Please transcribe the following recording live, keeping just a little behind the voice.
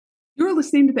You're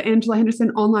listening to the Angela Henderson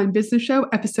Online Business Show,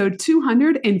 episode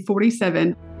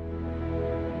 247.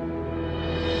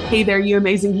 Hey there, you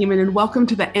amazing human, and welcome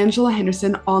to the Angela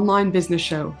Henderson Online Business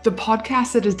Show, the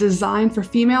podcast that is designed for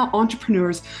female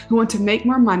entrepreneurs who want to make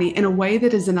more money in a way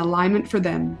that is in alignment for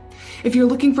them. If you're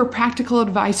looking for practical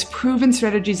advice, proven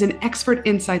strategies, and expert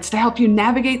insights to help you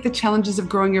navigate the challenges of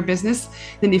growing your business,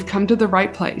 then you've come to the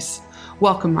right place.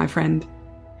 Welcome, my friend.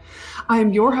 I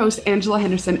am your host, Angela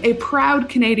Henderson, a proud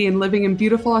Canadian living in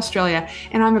beautiful Australia,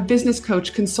 and I'm a business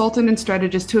coach, consultant, and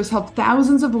strategist who has helped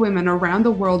thousands of women around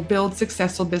the world build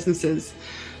successful businesses.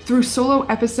 Through solo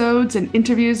episodes and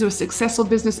interviews with successful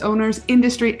business owners,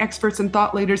 industry experts, and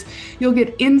thought leaders, you'll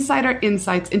get insider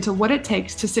insights into what it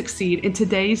takes to succeed in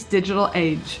today's digital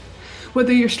age.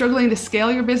 Whether you're struggling to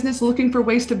scale your business, looking for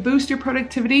ways to boost your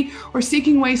productivity, or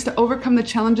seeking ways to overcome the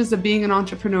challenges of being an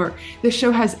entrepreneur, this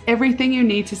show has everything you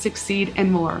need to succeed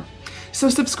and more. So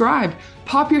subscribe,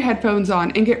 pop your headphones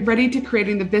on, and get ready to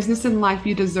creating the business and life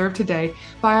you deserve today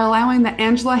by allowing the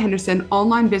Angela Henderson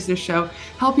Online Business Show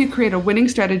help you create a winning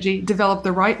strategy, develop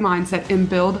the right mindset, and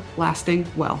build lasting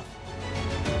wealth.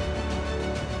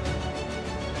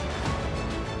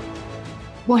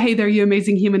 Well, hey there, you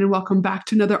amazing human, and welcome back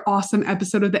to another awesome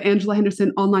episode of the Angela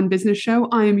Henderson Online Business Show.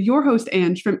 I am your host,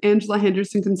 Ange, from Angela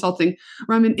Henderson Consulting,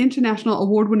 where I'm an international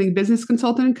award-winning business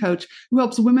consultant and coach who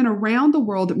helps women around the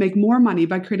world make more money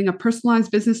by creating a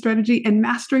personalized business strategy and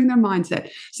mastering their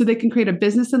mindset so they can create a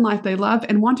business and life they love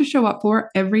and want to show up for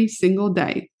every single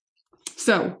day.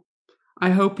 So, I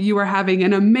hope you are having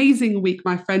an amazing week,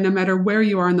 my friend, no matter where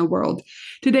you are in the world.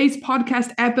 Today's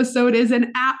podcast episode is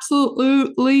an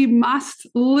absolutely must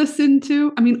listen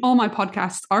to. I mean, all my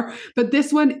podcasts are, but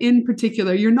this one in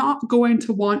particular, you're not going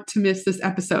to want to miss this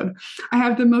episode. I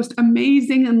have the most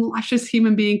amazing and luscious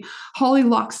human being, Holly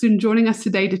Loxton, joining us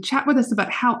today to chat with us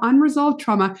about how unresolved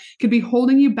trauma could be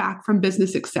holding you back from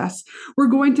business success. We're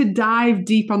going to dive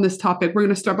deep on this topic. We're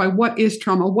going to start by what is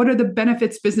trauma? What are the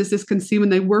benefits businesses can see when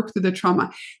they work through the trauma?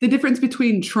 The difference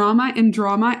between trauma and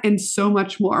drama, and so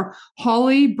much more.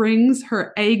 Holly brings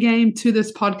her A game to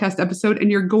this podcast episode,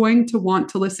 and you're going to want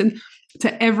to listen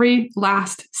to every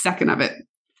last second of it.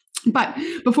 But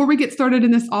before we get started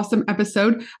in this awesome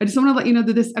episode, I just want to let you know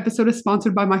that this episode is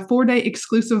sponsored by my 4-day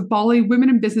exclusive Bali Women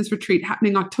in Business Retreat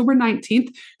happening October 19th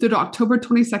through to October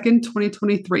 22nd,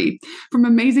 2023. From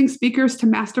amazing speakers to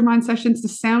mastermind sessions to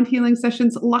sound healing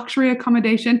sessions, luxury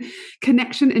accommodation,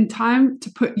 connection, and time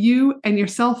to put you and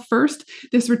yourself first,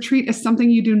 this retreat is something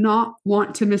you do not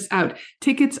want to miss out.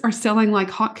 Tickets are selling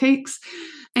like hotcakes.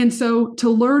 And so to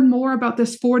learn more about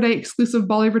this 4-day exclusive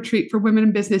Bali retreat for women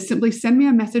in business, simply send me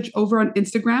a message over on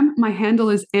Instagram. My handle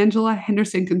is Angela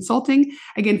Henderson Consulting.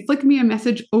 Again, flick me a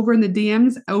message over in the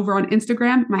DMs over on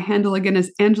Instagram. My handle again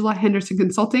is Angela Henderson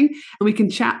Consulting, and we can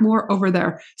chat more over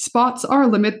there. Spots are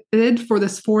limited for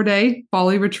this 4-day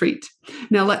Bali retreat.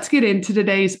 Now let's get into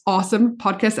today's awesome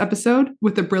podcast episode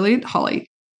with the brilliant Holly.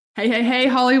 Hey,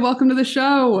 Holly, welcome to the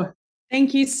show.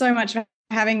 Thank you so much for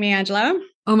having me, Angela.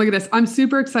 Oh my goodness. I'm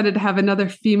super excited to have another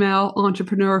female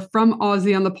entrepreneur from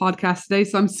Aussie on the podcast today.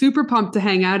 So I'm super pumped to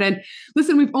hang out. And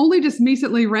listen, we've only just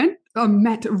recently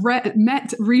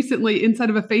met recently inside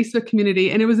of a Facebook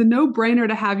community, and it was a no-brainer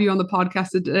to have you on the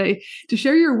podcast today to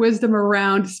share your wisdom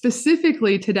around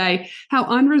specifically today how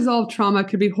unresolved trauma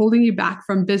could be holding you back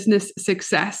from business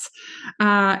success.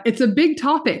 It's a big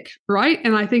topic, right?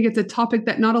 And I think it's a topic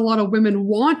that not a lot of women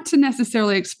want to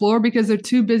necessarily explore because they're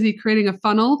too busy creating a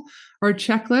funnel or a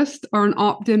checklist or an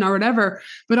opt-in or whatever.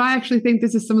 But I actually think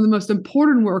this is some of the most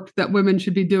important work that women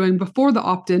should be doing before the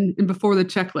opt-in and before the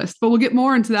checklist. But we'll get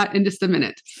more into that in just a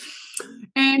minute.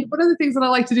 And one of the things that I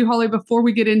like to do, Holly, before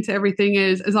we get into everything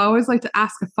is I always like to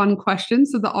ask a fun question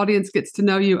so the audience gets to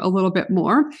know you a little bit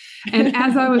more. And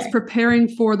as I was preparing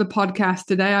for the podcast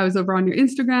today, I was over on your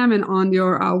Instagram and on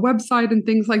your website and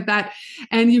things like that.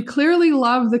 And you clearly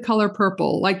love the color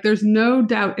purple. Like there's no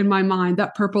doubt in my mind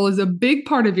that purple is a big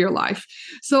part of your life.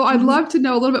 So I'd love to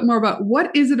know a little bit more about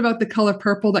what is it about the color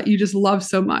purple that you just love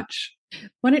so much?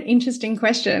 What an interesting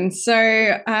question.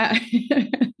 So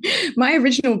my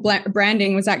original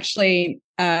branding was actually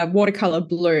watercolor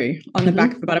blue on the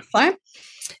back of a butterfly.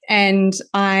 And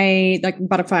I like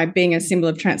butterfly being a symbol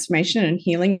of transformation and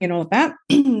healing and all of that.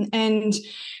 And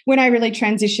when I really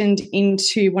transitioned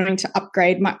into wanting to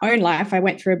upgrade my own life, I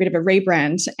went through a bit of a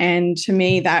rebrand. And to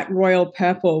me, that royal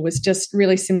purple was just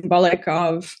really symbolic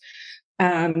of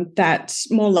that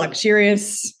more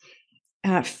luxurious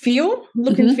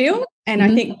look and feel. And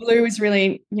I think blue is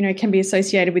really, can be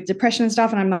associated with depression and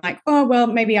stuff. And I'm like, oh, well,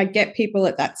 maybe I get people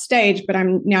at that stage, but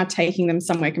I'm now taking them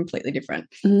somewhere completely different.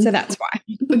 So that's why.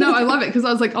 No, I love it because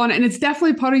I was like on it. And it's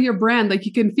definitely part of your brand. Like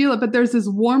you can feel it, but there's this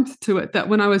warmth to it that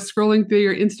when I was scrolling through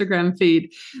your Instagram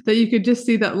feed, that you could just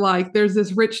see that like there's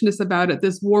this richness about it,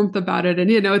 this warmth about it.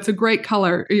 And, it's a great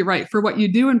color, you're right, for what you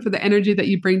do and for the energy that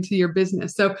you bring to your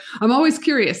business. So I'm always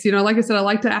curious, like I said, I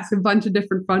like to ask a bunch of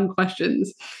different fun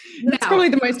questions. That's probably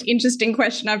the most interesting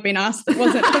question I've been asked that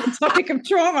wasn't on the topic of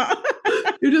trauma.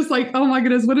 You're just like, oh my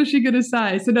goodness, what is she going to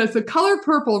say? So color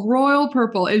purple, royal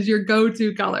purple is your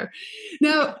go-to color.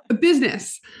 Now,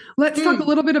 business. Let's talk a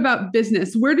little bit about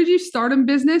business. Where did you start in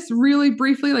business? Really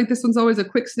briefly, like this one's always a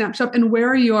quick snapshot. And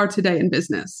where you are today in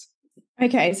business?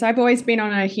 Okay, so I've always been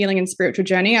on a healing and spiritual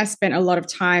journey. I spent a lot of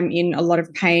time in a lot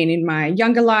of pain in my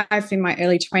younger life, in my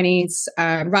early 20s,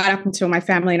 right up until my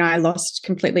family and I lost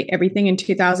completely everything in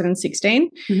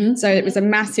 2016. So it was a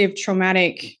massive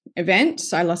traumatic event.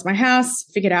 So I lost my house,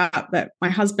 figured out that my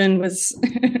husband was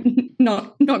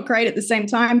not great at the same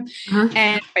time,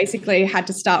 and basically had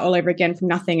to start all over again from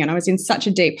nothing. And I was in such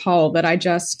a deep hole that I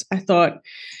thought,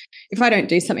 if I don't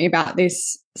do something about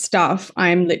this stuff,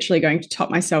 I'm literally going to top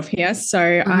myself here.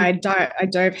 So I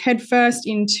dove headfirst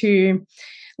into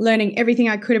learning everything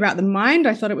I could about the mind.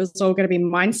 I thought it was all going to be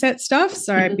mindset stuff.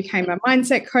 So I became a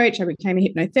mindset coach. I became a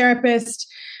hypnotherapist.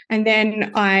 And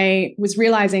then I was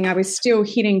realizing I was still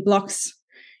hitting blocks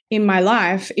in my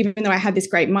life, even though I had this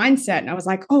great mindset. And I was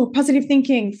like, oh, positive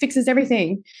thinking fixes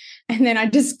everything. And then I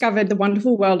discovered the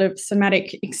wonderful world of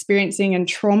somatic experiencing and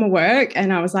trauma work.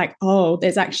 And I was like, oh,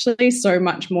 there's actually so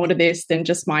much more to this than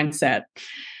just mindset.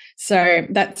 So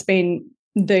that's been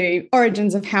the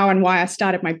origins of how and why I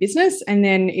started my business. And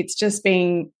then it's just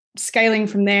been scaling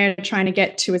from there, trying to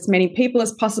get to as many people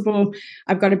as possible.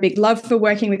 I've got a big love for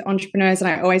working with entrepreneurs,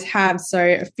 and I always have. So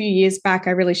a few years back,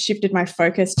 I really shifted my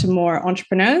focus to more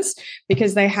entrepreneurs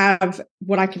because they have,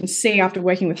 what I can see after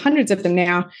working with hundreds of them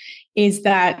now, is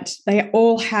that they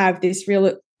all have this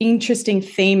real interesting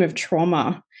theme of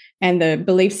trauma, and the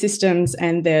belief systems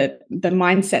and the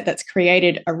mindset that's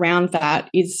created around that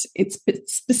it's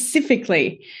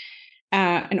specifically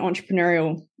an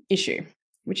entrepreneurial issue,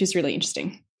 which is really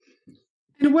interesting.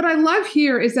 And what I love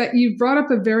here is that you've brought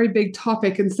up a very big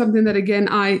topic, and something that, again,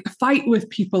 I fight with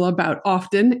people about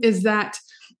often, is that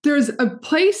there's a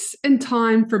place and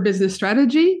time for business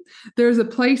strategy. There's a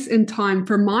place and time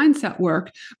for mindset work,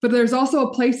 but there's also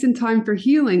a place and time for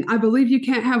healing. I believe you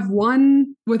can't have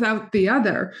one without the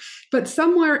other. But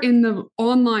somewhere in the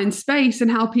online space and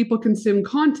how people consume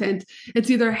content, it's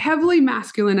either heavily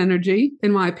masculine energy,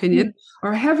 in my opinion,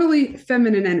 or heavily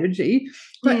feminine energy.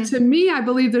 But to me, I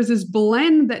believe there's this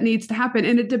blend that needs to happen.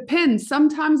 And it depends.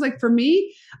 Sometimes, like for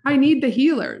me, I need the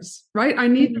healers, right? I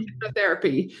need the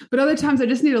hypnotherapy. But other times I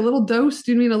just need a little dose,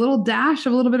 a little dash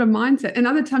of a little bit of mindset. And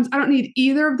other times I don't need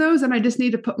either of those. And I just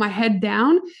need to put my head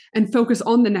down and focus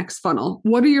on the next funnel.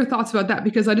 What are your thoughts about that?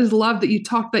 Because I just love that you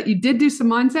talked that you did do some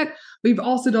mindset. But you've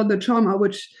also done the trauma,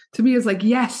 which to me is like,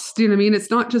 yes, do you know what I mean?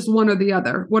 It's not just one or the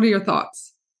other. What are your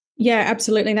thoughts? Yeah,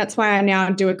 absolutely. That's why I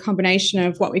now do a combination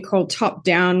of what we call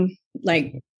top-down,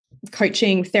 like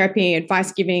coaching, therapy,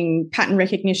 advice giving, pattern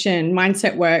recognition,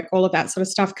 mindset work, all of that sort of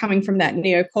stuff coming from that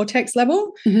neocortex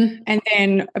level. And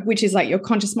then, which is like your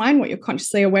conscious mind, what you're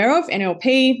consciously aware of,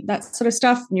 NLP, that sort of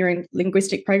stuff,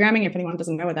 neuro-linguistic programming, if anyone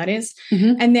doesn't know what that is.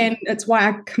 And then that's why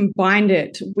I combined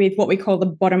it with what we call the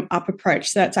bottom-up approach.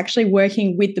 So that's actually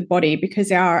working with the body,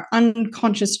 because our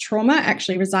unconscious trauma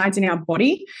actually resides in our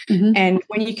body. And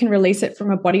when you can release it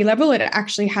from a body level, it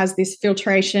actually has this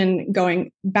filtration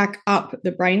going back up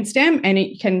the brainstem, and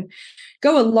it can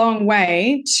go a long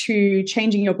way to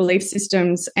changing your belief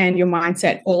systems and your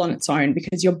mindset all on its own,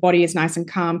 because your body is nice and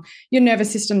calm. Your nervous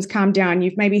system's calmed down.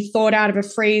 You've maybe thawed out of a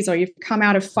freeze, or you've come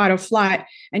out of fight or flight,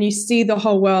 and you see the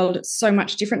whole world so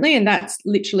much differently. And that's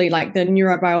literally like the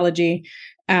neurobiology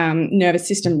nervous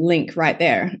system link right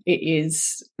there.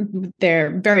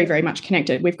 They're very, very much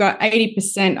connected. We've got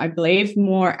 80%, I believe,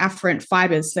 more afferent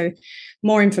fibers. So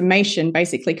more information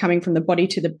basically coming from the body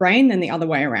to the brain than the other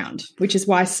way around, which is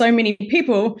why so many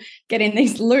people get in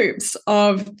these loops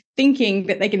of thinking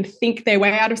that they can think their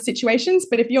way out of situations.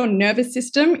 But if your nervous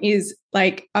system is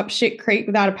like up shit creek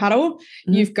without a paddle,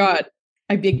 you've got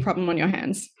a big problem on your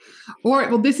hands. All right.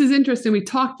 Well, this is interesting. We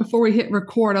talked before we hit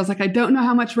record. I was like, I don't know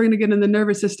how much we're going to get in the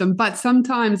nervous system, but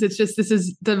sometimes it's just, this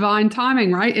is divine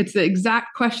timing, right? It's the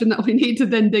exact question that we need to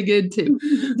then dig into.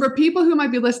 For people who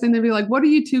might be listening, they'll be like, what are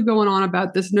you two going on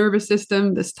about this nervous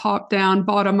system, this top down,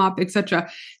 bottom up, etc.?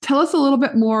 Tell us a little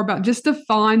bit more about, just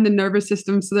define the nervous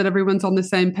system so that everyone's on the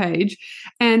same page.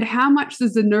 And how much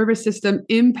does the nervous system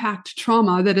impact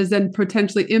trauma that is then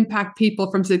potentially impact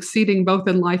people from succeeding both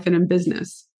in life and in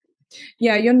business?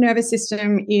 Yeah, your nervous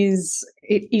system is,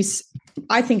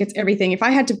 I think it's everything. If I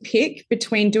had to pick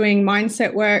between doing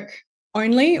mindset work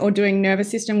only or doing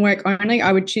nervous system work only,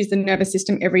 I would choose the nervous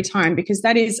system every time, because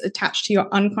that is attached to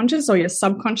your unconscious or your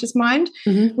subconscious mind,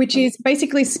 which is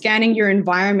basically scanning your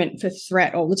environment for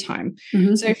threat all the time.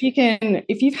 So if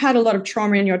you've had a lot of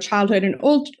trauma in your childhood, and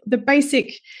all the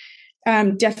basic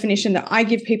definition that I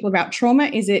give people about trauma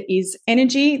is it is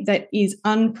energy that is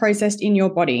unprocessed in your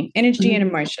body, energy and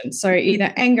emotion. So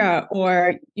either anger,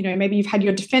 or, maybe you've had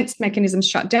your defense mechanisms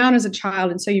shut down as a child,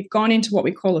 and so you've gone into what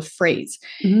we call a freeze.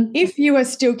 If you are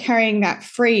still carrying that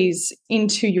freeze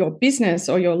into your business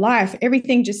or your life,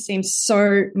 everything just seems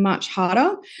so much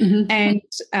harder. And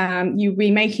you'll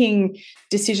be making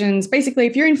decisions. Basically,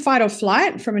 if you're in fight or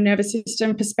flight from a nervous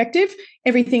system perspective,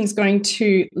 everything's going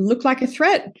to look like a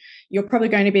threat. You're probably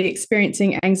going to be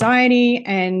experiencing anxiety,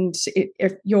 and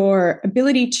if your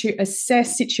ability to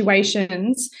assess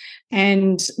situations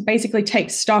and basically take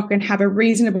stock and have a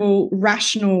reasonable,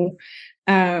 rational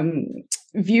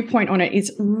viewpoint on it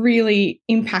is really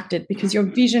impacted, because your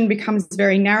vision becomes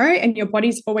very narrow and your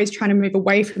body's always trying to move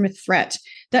away from a threat.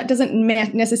 That doesn't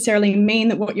necessarily mean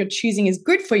that what you're choosing is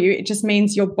good for you. It just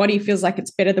means your body feels like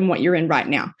it's better than what you're in right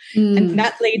now. And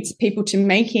that leads people to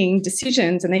making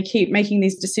decisions, and they keep making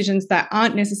these decisions that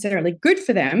aren't necessarily good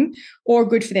for them or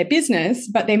good for their business,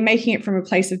 but they're making it from a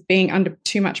place of being under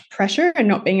too much pressure and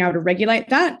not being able to regulate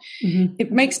that.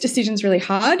 It makes decisions really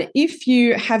hard. If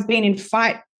you have been in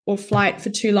fight or flight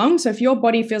for too long, so if your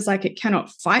body feels like it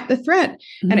cannot fight the threat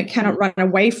and it cannot run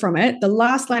away from it, the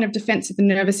last line of defense of the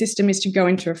nervous system is to go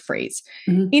into a freeze.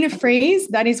 In a freeze,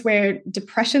 that is where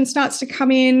depression starts to come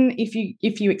in. If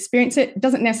you experience it, it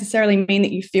doesn't necessarily mean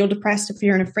that you feel depressed if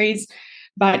you're in a freeze,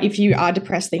 but if you are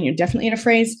depressed, then you're definitely in a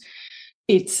freeze.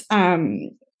 It's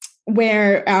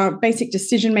where our basic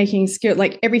decision-making skill,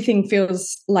 like everything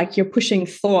feels like you're pushing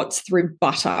thoughts through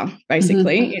butter,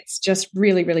 basically. It's just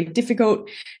really, really difficult.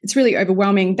 It's really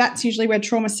overwhelming. That's usually where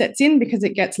trauma sets in, because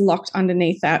it gets locked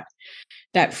underneath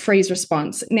that freeze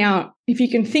response. Now, if you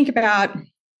can think about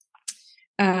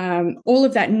all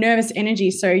of that nervous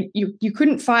energy, so you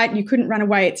couldn't fight, you couldn't run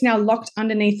away, it's now locked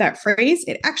underneath that freeze.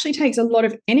 It actually takes a lot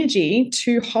of energy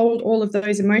to hold all of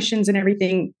those emotions and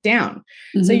everything down.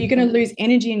 So you're going to lose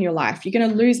energy in your life, you're going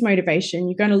to lose motivation,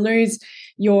 you're going to lose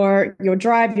your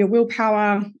drive, your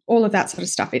willpower, all of that sort of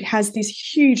stuff. It has this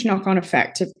huge knock-on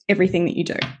effect of everything that you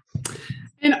do.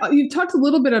 And you've talked a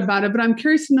little bit about it, but I'm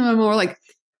curious to know more, like,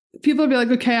 people will be like,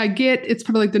 okay, I get it's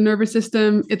probably like the nervous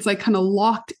system. It's like kind of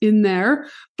locked in there.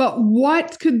 But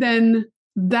what could then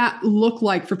that look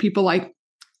like for people? Like,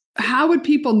 how would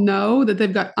people know that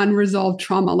they've got unresolved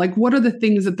trauma? Like, what are the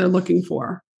things that they're looking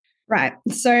for? Right.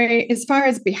 So as far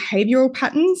as behavioral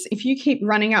patterns, if you keep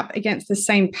running up against the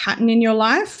same pattern in your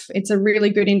life, it's a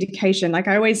really good indication. Like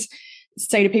I always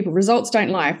say to people, results don't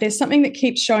lie. If there's something that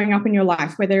keeps showing up in your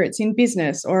life, whether it's in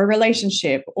business or a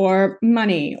relationship or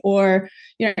money or,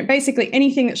 basically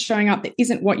anything that's showing up that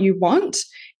isn't what you want,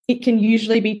 it can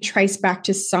usually be traced back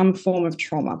to some form of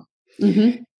trauma.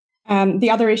 The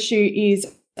other issue is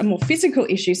a more physical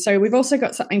issue. So we've also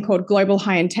got something called global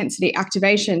high intensity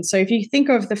activation. So if you think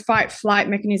of the fight flight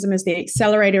mechanism as the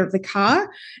accelerator of the car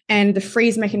and the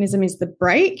freeze mechanism is the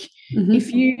brake,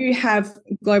 if you have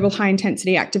global high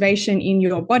intensity activation in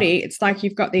your body, it's like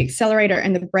you've got the accelerator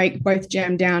and the brake both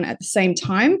jammed down at the same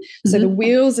time. So the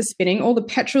wheels are spinning, all the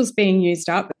petrol's being used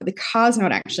up, but the car's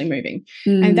not actually moving.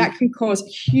 And that can cause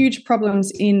huge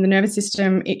problems in the nervous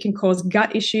system. It can cause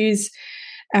gut issues,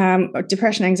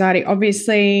 depression, anxiety,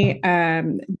 obviously,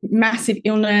 massive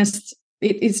illness.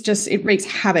 It wreaks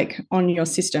havoc on your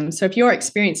system. So if you're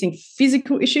experiencing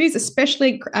physical issues,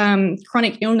 especially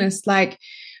chronic illness like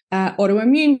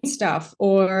autoimmune stuff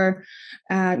or,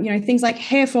 things like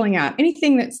hair falling out,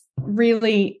 anything that's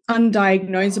really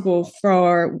undiagnosable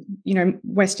for,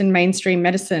 Western mainstream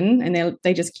medicine, and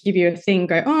they just give you a thing,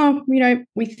 go, oh,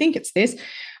 we think it's this.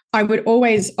 I would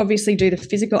always obviously do the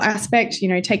physical aspect,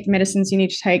 take the medicines you need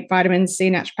to take, vitamins, see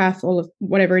a naturopath, all of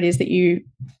whatever it is that you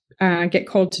get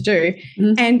called to do,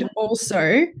 and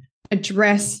also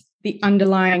address the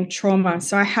underlying trauma.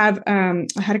 So I had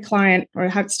a client, or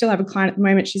still have a client at the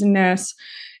moment. She's a nurse,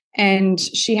 and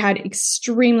she had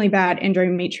extremely bad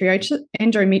endometriosis.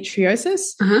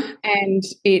 And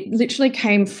it literally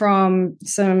came from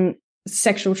some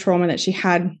sexual trauma that she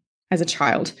had as a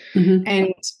child.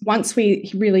 And once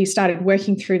we really started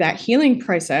working through that healing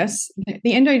process,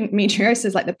 the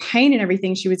endometriosis, like the pain and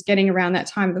everything she was getting around that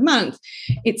time of the month,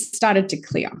 it started to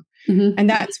clear. And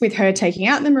that's with her taking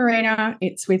out the Mirena.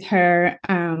 It's with her,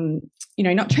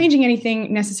 not changing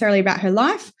anything necessarily about her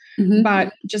life,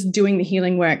 but just doing the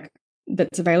healing work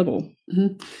that's available.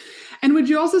 And would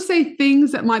you also say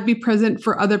things that might be present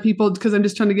for other people? Because I'm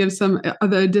just trying to give some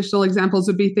other additional examples,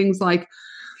 would be things like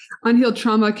unhealed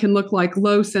trauma can look like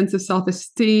low sense of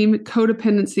self-esteem,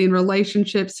 codependency in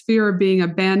relationships, fear of being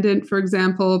abandoned, for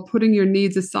example, putting your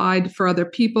needs aside for other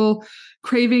people,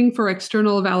 craving for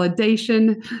external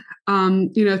validation,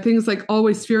 things like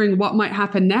always fearing what might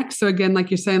happen next. So again,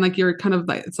 like you're saying, like you're kind of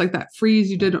like, it's like that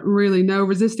freeze, you didn't really know,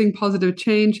 resisting positive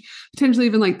change, potentially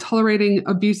even like tolerating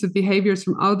abusive behaviors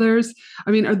from others.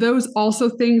 I mean, are those also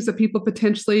things that people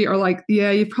potentially are like, yeah,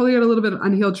 you've probably got a little bit of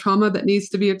unhealed trauma that needs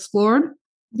to be explored?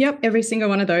 Yep, every single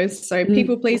one of those. So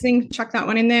people pleasing, chuck that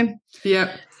one in there.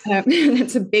 Yeah.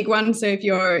 That's a big one. So if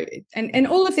you're, and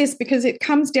all of this, because it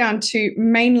comes down to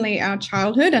mainly our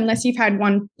childhood, unless you've had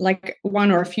one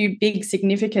or a few big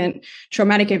significant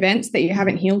traumatic events that you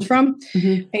haven't healed from,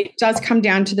 it does come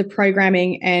down to the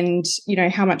programming and,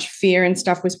 how much fear and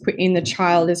stuff was put in the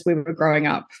child as we were growing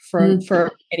up for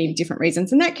many different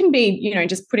reasons. And that can be,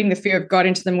 just putting the fear of God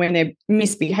into them when they're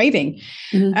misbehaving.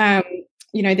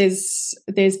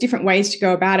 There's different ways to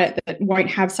go about it that won't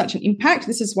have such an impact.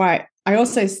 This is why I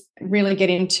also really get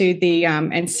into the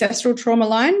ancestral trauma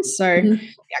line. So the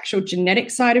actual genetic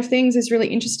side of things is really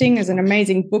interesting. There's an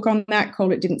amazing book on that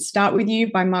called It Didn't Start With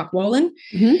You by Mark Wallen.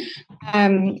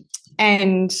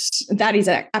 And that is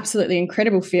an absolutely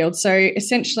incredible field. So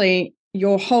essentially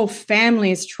your whole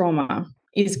family's trauma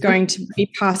is going to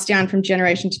be passed down from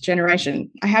generation to generation.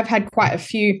 I have had quite a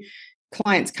few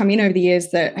clients come in over the years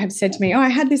that have said to me, I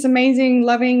had this amazing,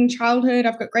 loving childhood.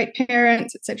 I've got great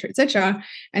parents, et cetera, et cetera.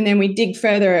 And then we dig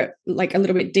further, like a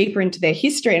little bit deeper into their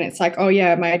history. And it's like, oh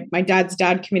yeah, my dad's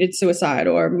dad committed suicide,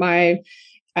 or my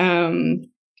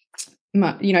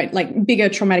bigger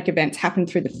traumatic events happen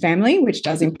through the family, which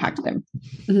does impact them.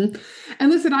 And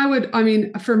listen,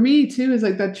 for me too, is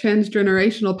like that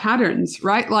transgenerational patterns,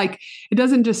 right? Like it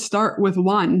doesn't just start with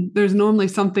one. There's normally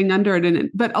something under it in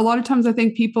it. But a lot of times I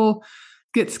think people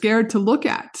get scared to look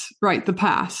at, right, the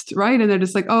past, right? And they're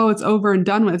just like, oh, it's over and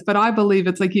done with. But I believe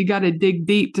it's like you got to dig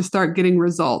deep to start getting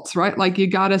results, right? Like you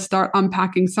got to start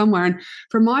unpacking somewhere. And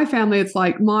for my family, it's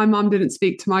like my mom didn't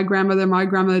speak to my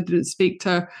grandmother didn't speak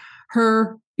to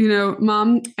her,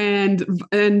 mom, and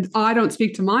I don't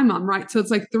speak to my mom, right? So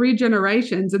it's like 3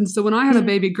 generations. And so when I had a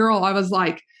baby girl, I was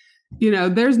like,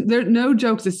 there's no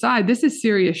jokes aside, this is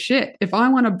serious shit. If I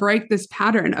want to break this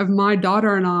pattern of my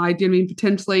daughter and I,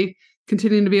 potentially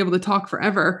continuing to be able to talk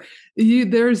forever,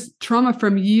 there's trauma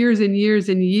from years and years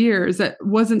and years that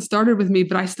wasn't started with me,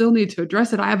 but I still need to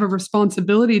address it. I have a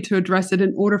responsibility to address it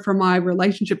in order for my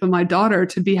relationship with my daughter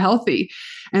to be healthy.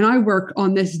 And I work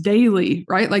on this daily,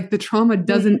 right? Like the trauma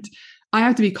doesn't, I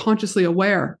have to be consciously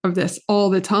aware of this all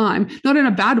the time, not in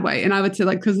a bad way. And I would say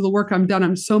like, because of the work I've done,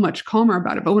 I'm so much calmer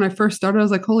about it. But when I first started, I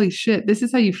was like, holy shit, this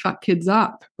is how you fuck kids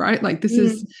up, right? Like this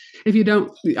is, if you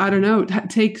don't, I don't know,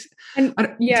 take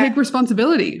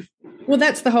responsibility. Well,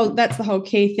 that's the whole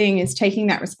key thing, is taking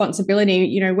that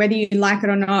responsibility, whether you like it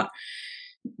or not.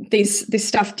 This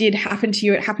stuff did happen to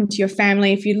you. It happened to your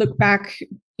family. If you look back,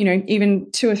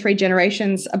 even 2 or 3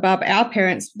 generations above our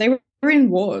parents, they were in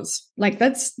wars. Like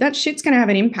that shit's going to have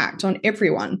an impact on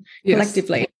everyone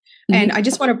collectively. And I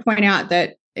just want to point out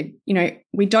that,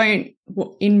 we don't,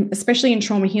 especially in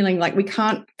trauma healing, like we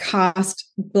can't cast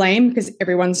blame, because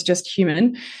everyone's just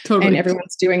human. Totally. And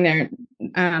everyone's doing their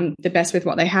the best with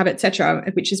what they have, etc.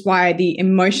 Which is why the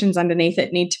emotions underneath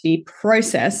it need to be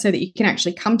processed so that you can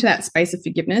actually come to that space of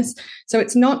forgiveness. So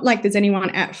it's not like there's anyone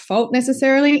at fault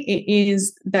necessarily. It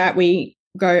is that we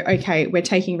go, okay, we're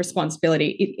taking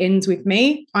responsibility. It ends with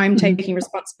me. I'm taking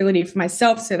responsibility for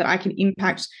myself so that I can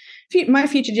impact my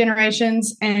future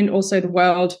generations and also the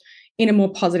world in a more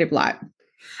positive light.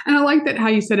 And I like that how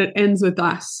you said it ends with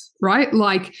us, right?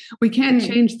 Like we can't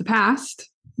change the past.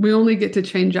 We only get to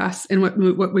change us and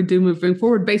what we do moving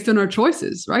forward based on our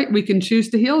choices, right? We can choose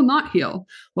to heal, not heal.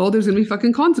 Well, there's going to be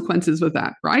fucking consequences with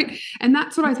that, right? And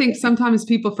that's what I think sometimes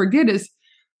people forget is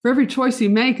for every choice you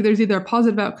make, there's either a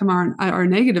positive outcome or a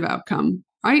negative outcome,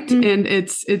 right? And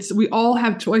it's we all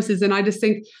have choices. And I just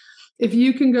think if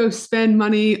you can go spend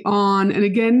money on, and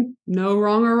again, no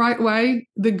wrong or right way,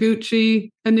 the Gucci,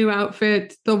 a new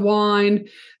outfit, the wine,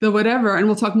 the whatever, and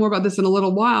we'll talk more about this in a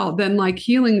little while, then like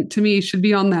healing to me should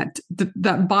be on that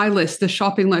buy list, the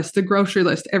shopping list, the grocery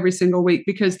list every single week.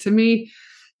 Because to me,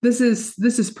 this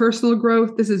is personal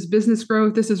growth. This is business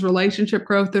growth. This is relationship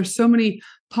growth. There's so many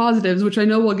positives, which I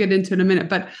know we'll get into in a minute,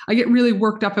 but I get really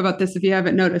worked up about this if you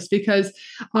haven't noticed, because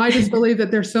I just believe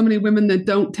that there's so many women that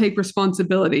don't take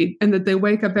responsibility, and that they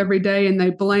wake up every day and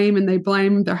they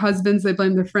blame their husbands, they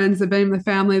blame their friends, they blame their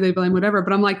family, they blame whatever.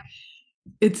 But I'm like,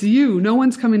 it's you. No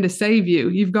one's coming to save you.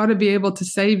 You've got to be able to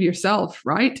save yourself,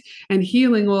 right? And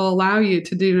healing will allow you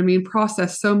to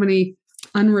process so many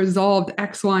unresolved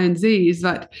X, Y, and Z's,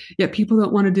 but yet people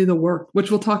don't want to do the work,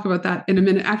 which we'll talk about that in a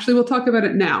minute. Actually, we'll talk about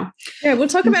it now. Yeah, we'll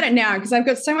talk about it now because I've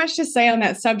got so much to say on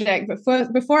that subject.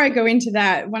 But before I go into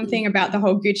that, one thing about the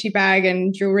whole Gucci bag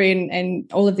and jewelry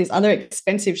and all of this other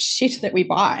expensive shit that we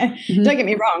buy, don't get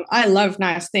me wrong, I love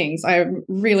nice things. I'm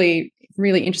really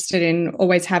interested in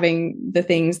always having the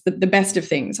things, the best of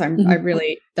things.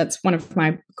 That's one of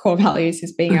my core values,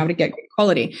 is being able to get good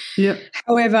quality. Yep.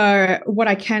 However, what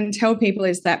I can tell people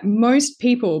is that most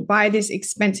people buy this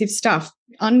expensive stuff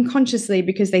unconsciously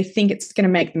because they think it's going to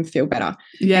make them feel better.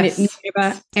 Yes. And it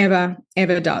never, ever,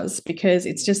 ever does, because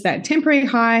it's just that temporary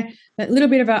high, that little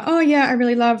bit of a, oh yeah, I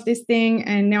really love this thing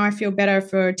and now I feel better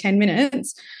for 10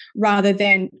 minutes. Rather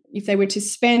than if they were to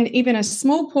spend even a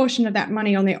small portion of that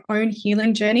money on their own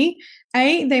healing journey,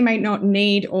 A, they may not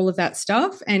need all of that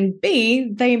stuff, and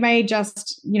B, they may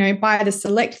just, buy the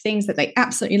select things that they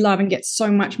absolutely love and get so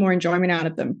much more enjoyment out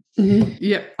of them. Mm-hmm.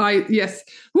 Yep. Yes.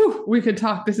 Whew, we could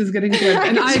talk. This is getting good.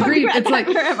 And I agree. It's like,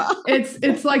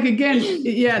 it's like, again,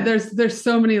 yeah, there's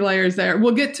so many layers there.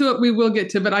 We'll get to it. We will get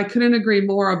to it, but I couldn't agree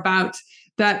more about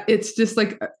that. It's just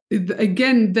like,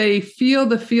 again, they feel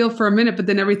the feel for a minute, but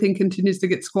then everything continues to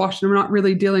get squashed and we're not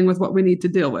really dealing with what we need to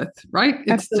deal with, right?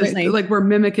 It's Absolutely. just like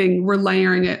we're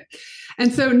layering it.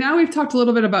 And so now we've talked a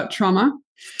little bit about trauma.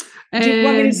 Do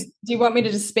you want me to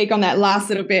just speak on that last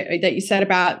little bit that you said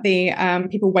about the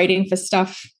people waiting for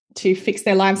stuff to fix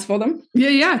their lives for them?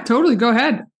 Yeah, totally. Go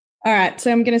ahead. All right.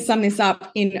 So I'm going to sum this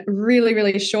up in really,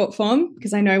 really short form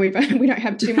because I know we don't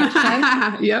have too much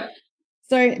time. Yep.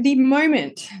 So the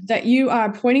moment that you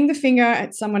are pointing the finger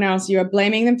at someone else, you are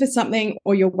blaming them for something,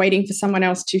 or you're waiting for someone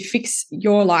else to fix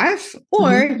your life,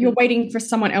 or you're waiting for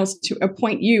someone else to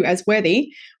appoint you as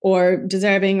worthy or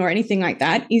deserving or anything like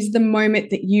that, is the moment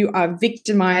that you are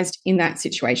victimized in that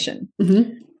situation.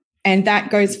 Mm-hmm. And that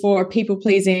goes for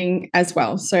people-pleasing as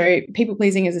well. So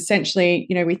people-pleasing is essentially,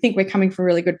 we think we're coming from a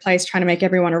really good place trying to make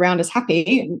everyone around us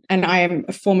happy. And I am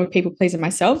a former people-pleaser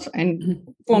myself and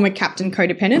former captain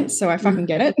codependent, so I fucking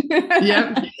get it.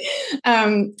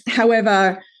 Yep.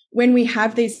 However, when we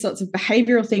have these sorts of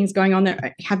behavioral things going on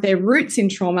that have their roots in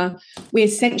trauma, we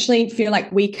essentially feel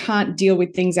like we can't deal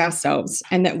with things ourselves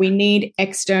and that we need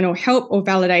external help or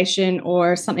validation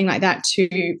or something like that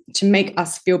to make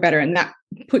us feel better. And that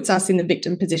puts us in the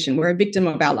victim position. We're a victim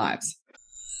of our lives.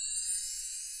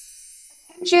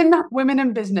 Attention, women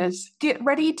in business. Get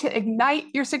ready to ignite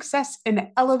your success and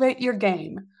elevate your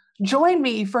game. Join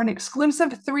me for an exclusive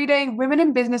 3-day Women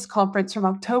in Business conference from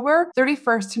October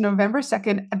 31st to November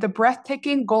 2nd at the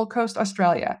breathtaking Gold Coast,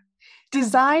 Australia.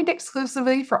 Designed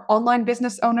exclusively for online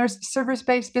business owners,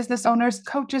 service-based business owners,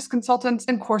 coaches, consultants,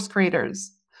 and course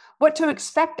creators. What to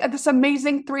expect at this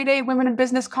amazing 3-day Women in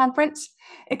Business conference?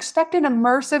 Expect an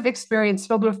immersive experience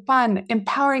filled with fun,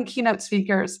 empowering keynote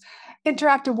speakers,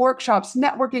 interactive workshops,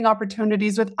 networking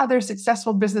opportunities with other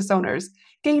successful business owners,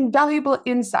 gain valuable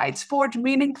insights, forge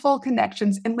meaningful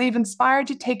connections, and leave inspired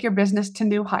to take your business to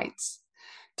new heights.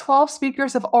 12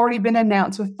 speakers have already been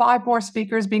announced, with 5 more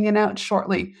speakers being announced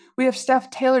shortly. We have Steph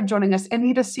Taylor joining us,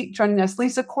 Anita Seek joining us,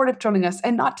 Lisa Cordiff joining us,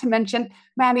 and not to mention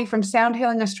Maddie from Sound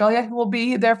Healing Australia, who will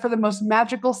be there for the most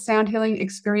magical sound healing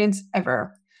experience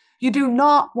ever. You do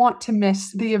not want to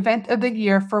miss the event of the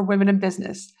year for women in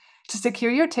business. To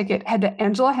secure your ticket, head to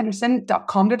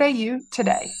angelahenderson.com.au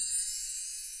today.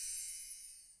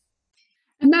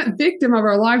 And that victim of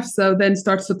our lives, though, then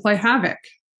starts to play havoc.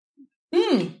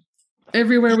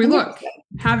 Everywhere we look.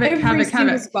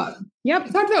 Havoc. Spot.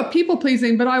 Yep. Talk about people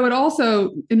pleasing, but I would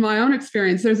also, in my own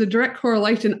experience, there's a direct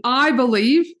correlation. I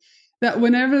believe that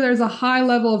whenever there's a high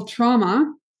level of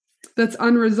trauma that's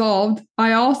unresolved,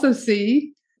 I also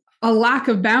see a lack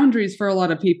of boundaries for a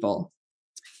lot of people.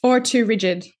 Or too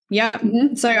rigid. Yeah.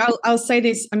 Mm-hmm. So I'll say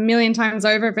this a million times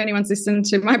over. If anyone's listened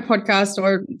to my podcast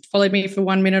or followed me for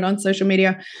 1 minute on social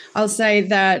media, I'll say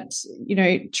that,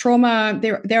 trauma,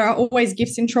 there are always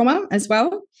gifts in trauma as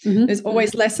well. Mm-hmm. There's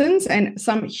always lessons, and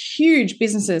some huge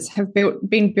businesses have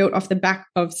been built off the back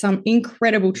of some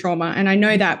incredible trauma. And I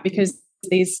know that because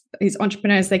these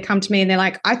entrepreneurs, they come to me and they're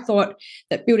like, I thought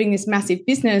that building this massive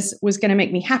business was going to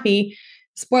make me happy.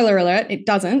 Spoiler alert, it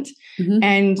doesn't. Mm-hmm.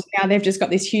 And now they've just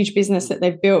got this huge business that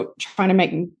they've built trying to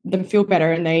make them feel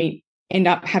better, and they end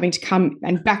up having to come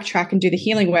and backtrack and do the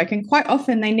healing work. And quite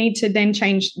often they need to then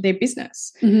change their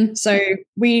business. Mm-hmm. So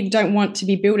we don't want to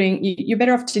be building, you're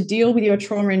better off to deal with your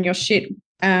trauma and your shit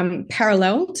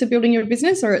parallel to building your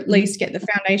business, or at least get the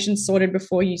foundation sorted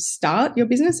before you start your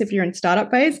business if you're in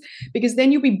startup phase, because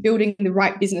then you'll be building the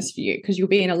right business for you because you'll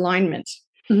be in alignment.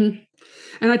 Mm-hmm.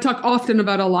 And I talk often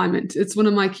about alignment. It's one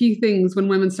of my key things when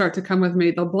women start to come with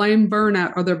me. They'll blame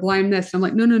burnout or they'll blame this. I'm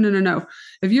like, no.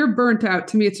 If you're burnt out,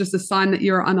 to me, it's just a sign that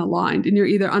you're unaligned. And you're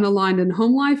either unaligned in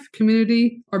home life,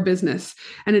 community, or business.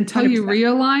 And until 100%. You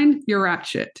realign, you're at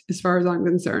shit, as far as I'm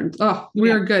concerned. Oh,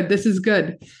 we're good. This is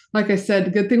good. Like I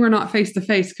said, good thing we're not face to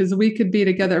face, because we could be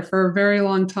together for a very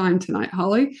long time tonight.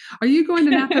 Holly, are you going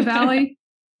to Napa Valley?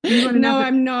 No,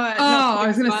 I'm not. I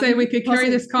was going to say we could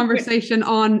carry this conversation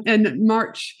on in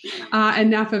March in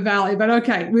Napa Valley, but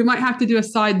okay, we might have to do a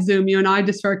side Zoom, you and I,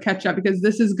 just for a catch up, because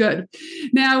this is good.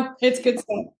 Now, it's good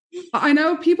stuff. I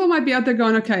know people might be out there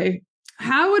going, okay,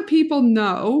 how would people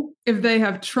know if they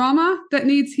have trauma that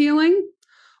needs healing,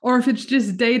 or if it's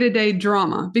just day-to-day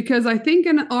drama? Because I think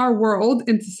in our world,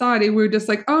 in society, we're just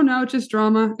like, oh no, it's just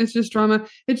drama. It's just drama.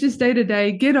 It's just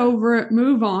day-to-day. Get over it.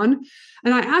 Move on.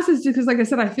 And I ask this because, like I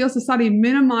said, I feel society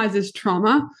minimizes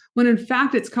trauma when in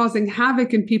fact it's causing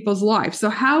havoc in people's lives. So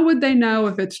how would they know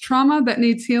if it's trauma that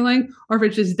needs healing or if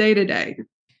it's just day-to-day?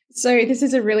 So this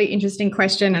is a really interesting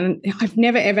question, and I've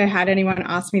never, ever had anyone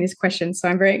ask me this question. So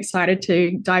I'm very excited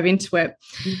to dive into it.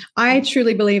 Mm-hmm. I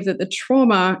truly believe that the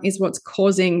trauma is what's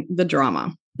causing the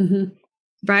drama. Mm-hmm.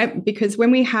 Right? Because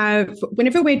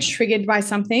whenever we're triggered by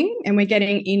something and we're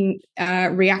getting in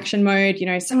reaction mode,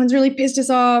 someone's really pissed us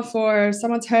off, or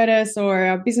someone's hurt us, or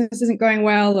our business isn't going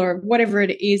well, or whatever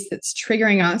it is that's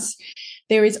triggering us,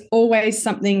 there is always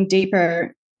something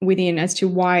deeper within as to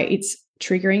why it's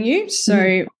triggering you.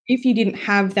 So if you didn't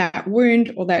have that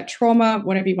wound or that trauma,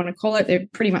 whatever you want to call it, they're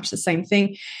pretty much the same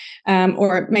thing.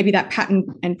 Or maybe that pattern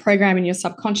and program in your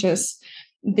subconscious,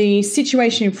 the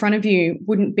situation in front of you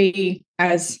wouldn't be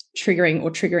as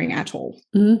triggering at all.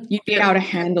 Mm-hmm. You'd be able to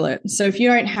handle it. So if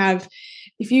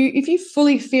you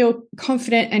fully feel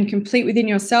confident and complete within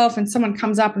yourself, and someone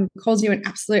comes up and calls you an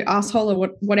absolute asshole or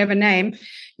whatever name,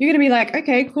 you're going to be like,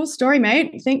 okay, cool story,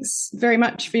 mate. Thanks very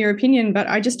much for your opinion, but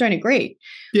I just don't agree.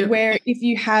 Yeah. Where if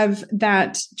you have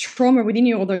that trauma within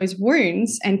you, or those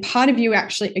wounds, and part of you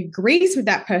actually agrees with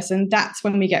that person, that's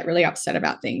when we get really upset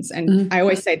about things. And I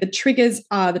always say the triggers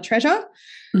are the treasure.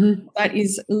 Mm-hmm. That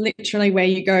is literally where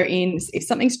you go in. If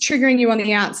something's triggering you on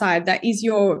the outside, that is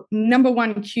your number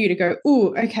one cue to go,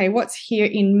 oh, okay, what's here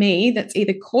in me that's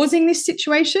either causing this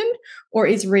situation or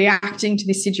is reacting to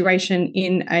this situation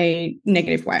in a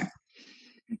negative way.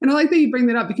 And I like that you bring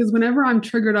that up, because whenever I'm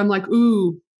triggered, I'm like,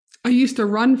 ooh, I used to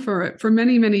run for it for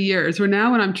many, many years, where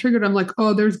now when I'm triggered, I'm like,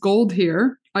 oh, there's gold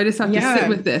here. I just have to sit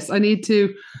with this. I need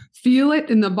to feel it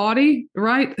in the body,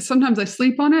 right? Sometimes I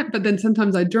sleep on it, but then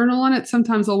sometimes I journal on it.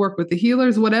 Sometimes I'll work with the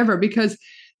healers, whatever, because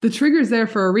the trigger's there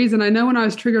for a reason. I know when I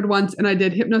was triggered once and I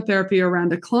did hypnotherapy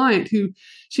around a client who,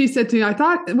 she said to me, I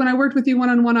thought when I worked with you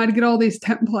one-on-one, I'd get all these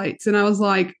templates. And I was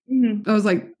like,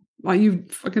 well,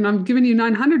 I'm giving you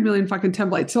 900 million fucking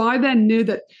templates. So I then knew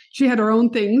that she had her own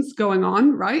things going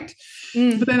on, right?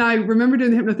 But then I remember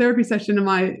doing the hypnotherapy session, and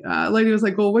my lady was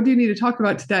like, well, what do you need to talk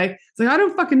about today? It's like, I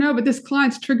don't fucking know, but this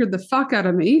client's triggered the fuck out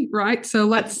of me, right? So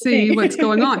let's see what's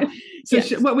going on. So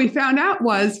what we found out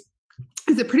is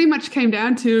it pretty much came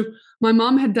down to, my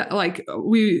mom had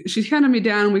she handed me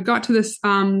down, and we got to this,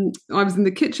 I was in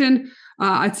the kitchen.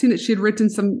 I'd seen that she had written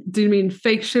some,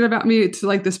 fake shit about me to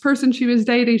like this person she was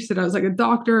dating. She said I was like a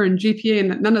doctor and GPA,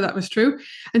 and none of that was true.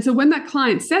 And so when that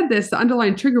client said this, the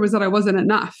underlying trigger was that I wasn't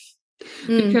enough.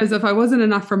 Because if I wasn't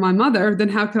enough for my mother, then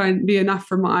how could I be enough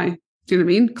for my,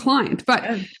 client?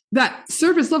 But that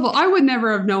surface level, I would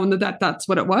never have known that's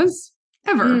what it was.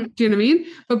 Ever. Do you know what I mean?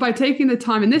 But by taking the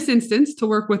time in this instance to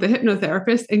work with a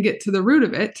hypnotherapist and get to the root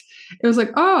of it, it was like,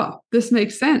 oh, this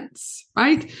makes sense.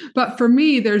 Right. But for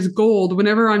me, there's gold.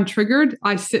 Whenever I'm triggered,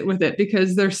 I sit with it,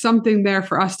 because there's something there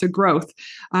for us to growth.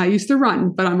 I used to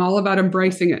run, but I'm all about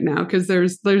embracing it now, because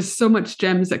there's so much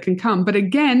gems that can come. But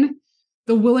again,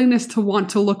 the willingness to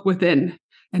want to look within,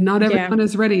 And not everyone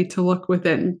is ready to look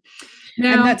within.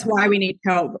 Now, and that's why we need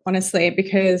help, honestly,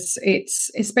 because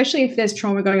it's, especially if there's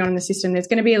trauma going on in the system, there's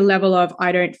going to be a level of,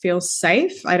 I don't feel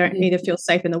safe. I don't either feel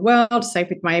safe in the world, safe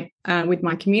with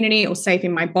my community, or safe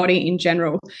in my body in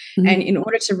general. And in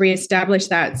order to reestablish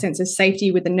that sense of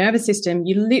safety with the nervous system,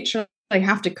 you literally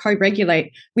have to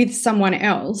co-regulate with someone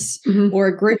else or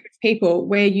a group of people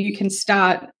where you can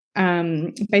start.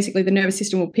 Basically the nervous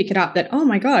system will pick it up that, oh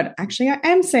my God, actually I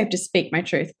am safe to speak my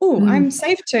truth. Oh, I'm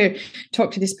safe to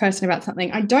talk to this person about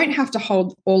something. I don't have to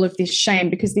hold all of this shame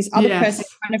because this other person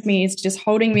in front of me is just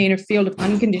holding me in a field of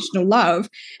unconditional love.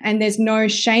 And there's no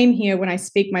shame here when I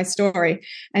speak my story.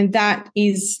 And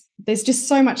there's just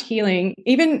so much healing.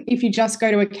 Even if you just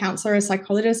go to a counselor or a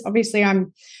psychologist, obviously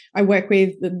I work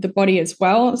with the body as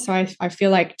well. So I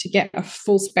feel like to get a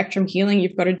full spectrum healing,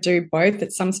 you've got to do both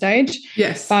at some stage.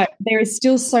 Yes. But there is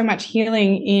still so much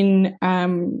healing in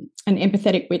an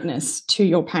empathetic witness to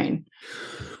your pain.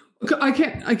 I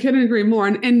couldn't agree more.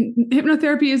 And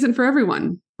hypnotherapy isn't for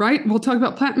everyone, right? We'll talk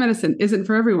about plant medicine isn't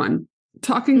for everyone.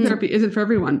 Talking therapy isn't for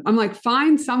everyone. I'm like,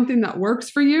 find something that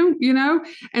works for you,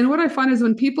 And what I find is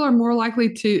when people are more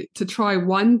likely to try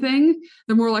one thing,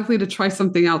 they're more likely to try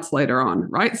something else later on,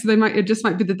 right? So it just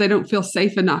might be that they don't feel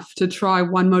safe enough to try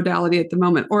one modality at the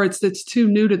moment, or it's too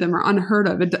new to them or unheard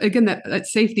of. Again, that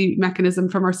safety mechanism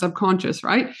from our subconscious,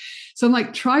 right? So I'm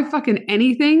like, try fucking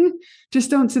anything. Just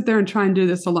don't sit there and try and do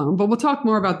this alone. But we'll talk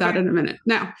more about that in a minute.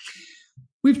 Now,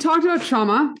 we've talked about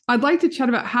trauma. I'd like to chat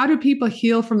about how do people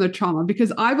heal from their trauma,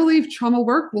 because I believe trauma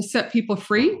work will set people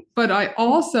free, but it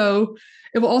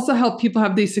will also help people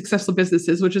have these successful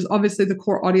businesses, which is obviously the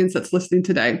core audience that's listening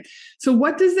today. So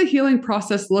what does the healing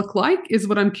process look like is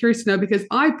what I'm curious to know, because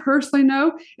I personally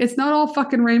know it's not all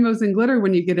fucking rainbows and glitter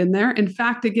when you get in there. In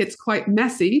fact, it gets quite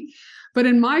messy. But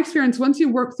in my experience, once you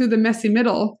work through the messy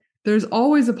middle, there's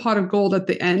always a pot of gold at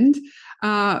the end.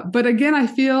 But again, I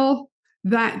feel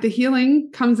that the healing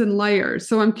comes in layers.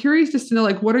 So I'm curious just to know,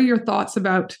 like, what are your thoughts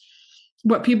about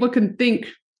what people can think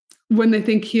when they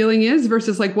think healing is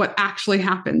versus like what actually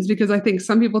happens? Because I think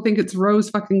some people think it's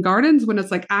rose fucking gardens when it's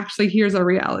like, actually, here's a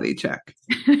reality check.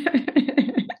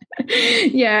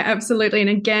 Yeah, absolutely. And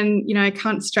again, I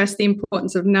can't stress the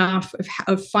importance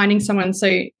of finding someone.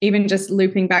 So even just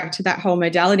looping back to that whole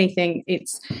modality thing,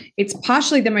 it's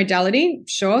partially the modality,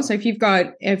 sure. So if you've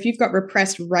got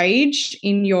repressed rage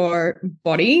in your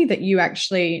body that you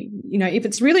actually, if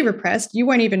it's really repressed, you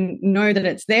won't even know that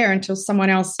it's there until someone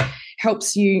else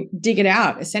helps you dig it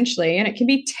out, essentially. And it can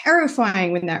be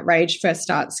terrifying when that rage first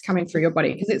starts coming through your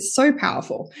body because it's so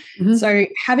powerful. So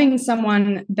having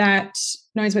someone that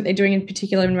knows what they're doing in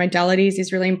particular in modalities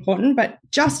is really important, but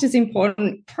just as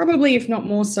important, probably if not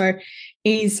more so,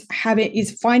 is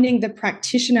finding the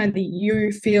practitioner that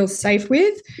you feel safe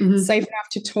with, safe enough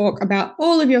to talk about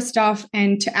all of your stuff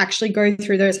and to actually go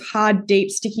through those hard, deep,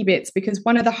 sticky bits. Because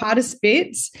one of the hardest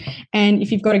bits, and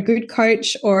if you've got a good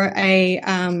coach or a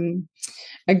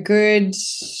good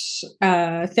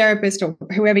therapist or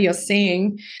whoever you're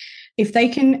seeing, if they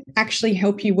can actually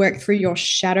help you work through your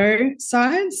shadow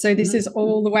side. So this is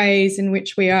all the ways in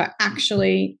which we are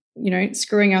actually,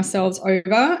 screwing ourselves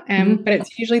over. But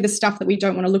it's usually the stuff that we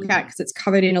don't want to look at because it's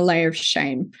covered in a layer of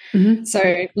shame.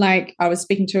 So like I was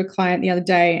speaking to a client the other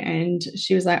day and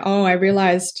she was like, oh, I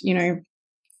realized,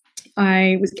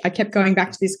 I kept going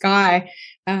back to this guy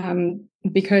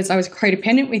because I was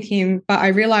codependent with him, but I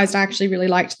realized I actually really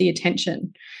liked the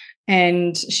attention.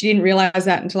 And she didn't realize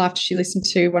that until after she listened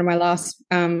to one of my last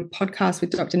podcasts with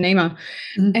Dr. Nima.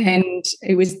 And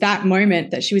it was that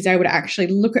moment that she was able to actually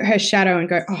look at her shadow and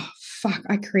go, oh, fuck,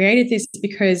 I created this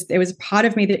because there was a part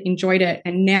of me that enjoyed it.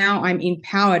 And now I'm in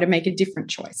power to make a different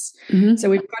choice. So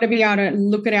we've got to be able to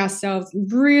look at ourselves,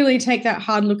 really take that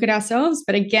hard look at ourselves.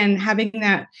 But again, having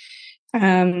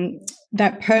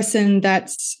that person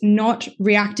that's not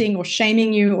reacting or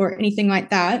shaming you or anything like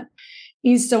that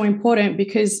is so important,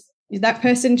 because that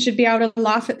person should be able to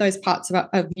laugh at those parts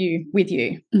of you with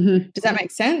you. Does that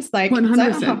make sense? Like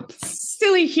 100%.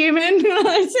 Silly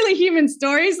human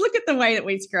stories. Look at the way that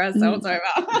we screw ourselves over.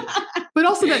 But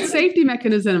also that safety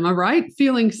mechanism, right?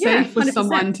 Feeling safe with 100%.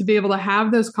 Someone to be able to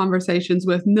have those conversations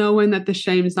with, knowing that the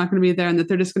shame is not going to be there and that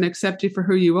they're just going to accept you for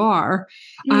who you are,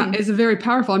 is very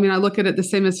powerful. I mean, I look at it the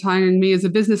same as hiring me as a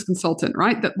business consultant,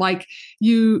 right? That like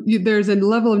there's a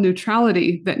level of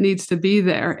neutrality that needs to be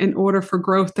there in order for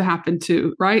growth to happen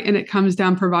too, right? And it comes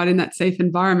down providing that safe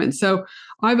environment. So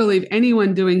I believe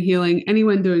anyone doing healing,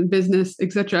 anyone doing business,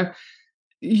 etc.,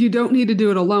 you don't need to do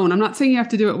it alone. I'm not saying you have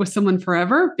to do it with someone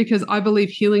forever, because I believe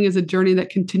healing is a journey that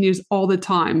continues all the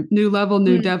time. New level,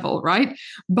 new devil, right?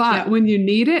 But when you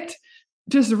need it,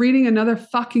 just reading another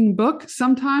fucking book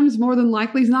sometimes more than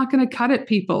likely is not going to cut it,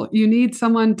 people. You need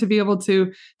someone to be able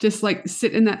to just like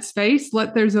sit in that space,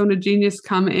 let their zone of genius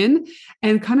come in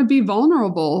and kind of be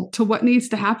vulnerable to what needs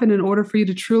to happen in order for you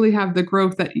to truly have the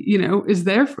growth that, is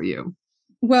there for you.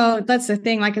 Well, that's the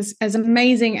thing, like as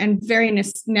amazing and very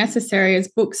necessary as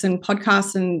books and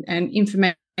podcasts and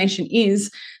information is,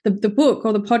 the book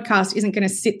or the podcast isn't going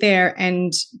to sit there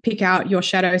and pick out your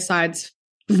shadow sides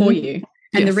for you.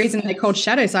 And the reason they're called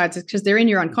shadow sides is because they're in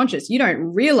your unconscious. You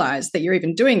don't realize that you're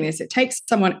even doing this. It takes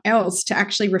someone else to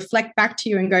actually reflect back to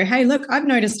you and go, hey, look, I've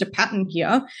noticed a pattern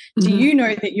here. Do you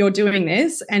know that you're doing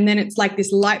this? And then it's like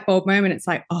this light bulb moment. It's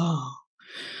like, oh,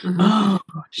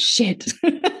 shit.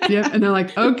 Yep. And they're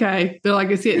like, okay. They're like,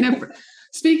 I see it. Now,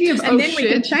 speaking of and then we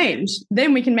can change.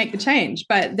 Then we can make the change.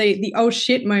 But the oh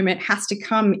shit moment has to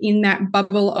come in that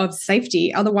bubble of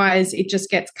safety. Otherwise, it just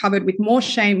gets covered with more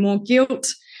shame, more guilt,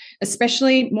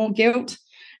 especially more guilt.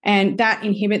 And that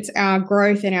inhibits our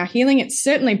growth and our healing. It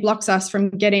certainly blocks us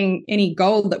from getting any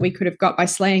gold that we could have got by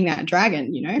slaying that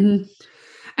dragon,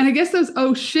 And I guess those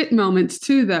oh shit moments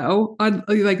too, though,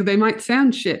 like they might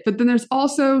sound shit, but then there's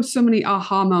also so many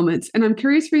aha moments. And I'm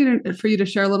curious for you to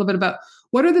share a little bit about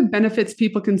what are the benefits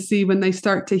people can see when they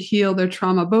start to heal their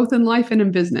trauma, both in life and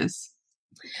in business.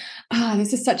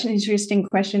 This is such an interesting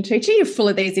question, too. You're full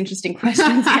of these interesting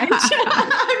questions,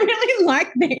 I really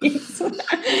like these.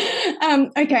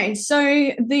 Okay, so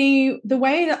the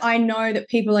way that I know that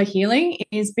people are healing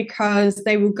is because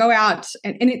they will go out,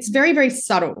 and it's very, very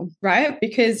subtle, right?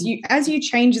 Because as you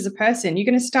change as a person, you're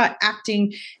going to start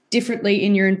acting differently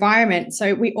in your environment.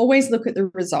 So we always look at the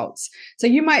results. So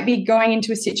you might be going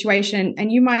into a situation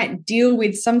and you might deal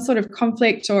with some sort of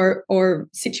conflict or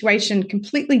situation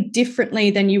completely differently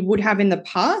than you would have in the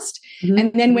past.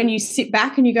 And then when you sit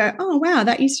back and you go, oh, wow,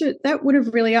 that would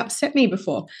have really upset me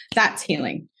before. That's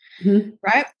healing.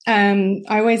 Right?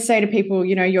 I always say to people,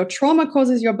 your trauma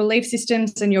causes your belief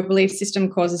systems and your belief system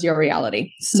causes your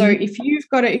reality. So if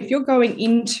you're going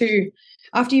into,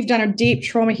 after you've done a deep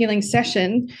trauma healing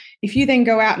session, if you then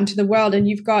go out into the world and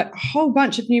you've got a whole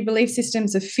bunch of new belief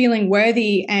systems of feeling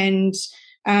worthy and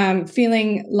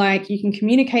feeling like you can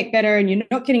communicate better and you're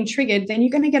not getting triggered, then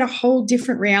you're going to get a whole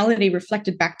different reality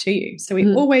reflected back to you. So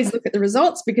we always look at the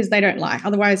results because they don't lie.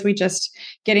 Otherwise, we just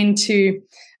get into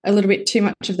a little bit too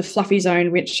much of the fluffy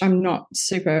zone, which I'm not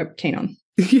super keen on.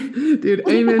 Dude,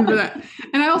 amen for that.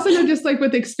 And I also know, just like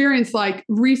with experience, like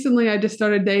recently I just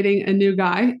started dating a new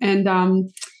guy, and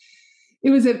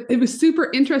it was super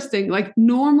interesting. Like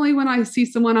normally when I see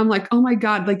someone, I'm like, oh my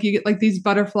God, like you get like these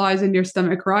butterflies in your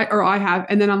stomach, right? Or I have.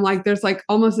 And then I'm like, there's like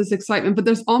almost this excitement, but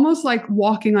there's almost like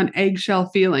walking on eggshell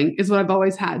feeling is what I've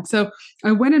always had. So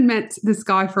I went and met this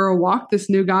guy for a walk, this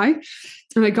new guy,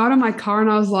 and I got in my car and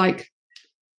I was like,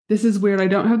 this is weird. I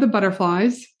don't have the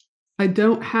butterflies. I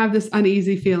don't have this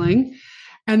uneasy feeling.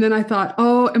 And then I thought,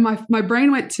 oh, and my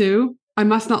brain went to, I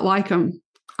must not like him.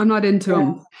 I'm not into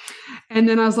him. And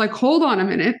then I was like, hold on a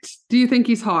minute. Do you think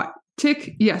he's hot?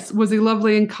 Tick, yes. Was he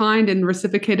lovely and kind and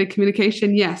reciprocated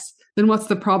communication? Yes. Then what's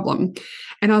the problem?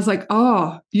 And I was like,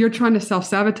 oh, you're trying to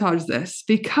self-sabotage this,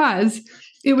 because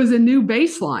it was a new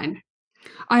baseline.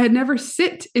 I had never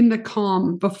sit in the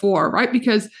calm before, right?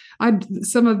 Because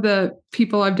some of the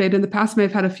people I've dated in the past may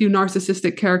have had a few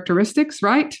narcissistic characteristics,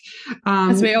 right?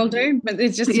 As we all do, but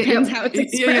it just depends how it's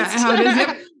expressed. How it is.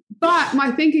 Yep. But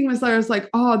my thinking was I was like,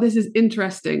 oh, this is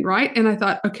interesting, right? And I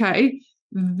thought, okay,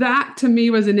 that to me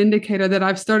was an indicator that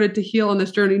I've started to heal on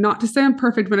this journey. Not to say I'm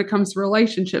perfect when it comes to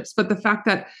relationships, but the fact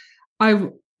that I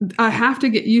have to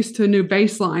get used to a new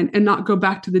baseline and not go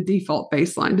back to the default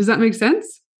baseline. Does that make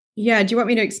sense? Yeah. Do you want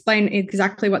me to explain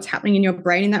exactly what's happening in your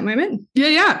brain in that moment?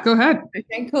 Yeah. Go ahead.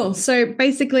 Okay, cool. So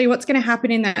basically what's going to happen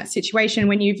in that situation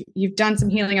when you've done some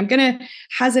healing, I'm going to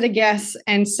hazard a guess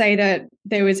and say that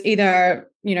there was either,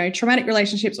 traumatic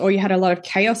relationships or you had a lot of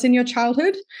chaos in your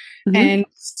childhood. And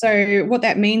so what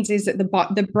that means is that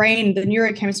the brain, the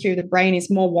neurochemistry of the brain is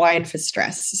more wired for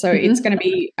stress. So it's going to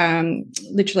be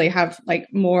literally have like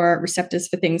more receptors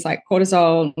for things like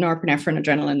cortisol, norepinephrine,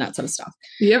 adrenaline, that sort of stuff.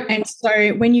 Yep. And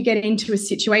so when you get into a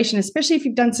situation, especially if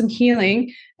you've done some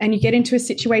healing and you get into a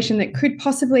situation that could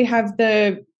possibly have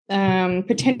the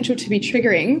potential to be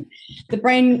triggering, the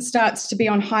brain starts to be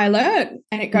on high alert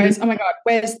and it goes, oh my God,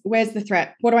 where's the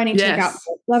threat? What do I need to look out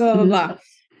for? Blah, blah, blah, blah.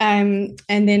 And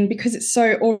then because it's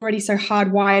already so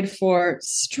hardwired for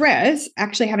stress,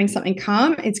 actually having something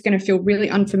calm, it's going to feel really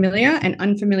unfamiliar, and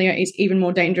unfamiliar is even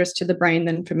more dangerous to the brain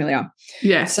than familiar.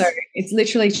 Yes. So it's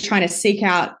literally trying to seek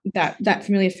out that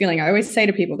familiar feeling. I always say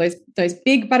to people, those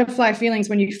big butterfly feelings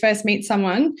when you first meet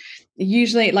someone,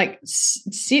 usually like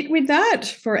sit with that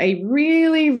for a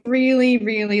really, really,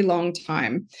 really long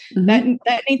time.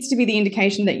 That needs to be the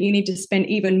indication that you need to spend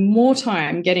even more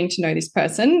time getting to know this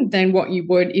person than what you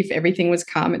would if everything was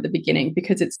calm at the beginning,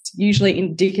 because it's usually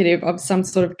indicative of some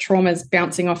sort of traumas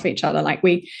bouncing off each other. Like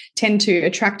we tend to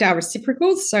attract our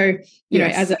reciprocals. So, you know,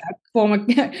 as a former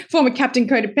captain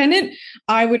codependent,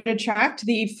 I would attract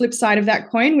the flip side of that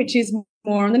coin, which is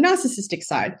more on the narcissistic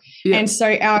side. Yep. And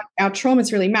so our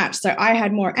traumas really match. So I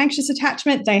had more anxious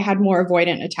attachment, they had more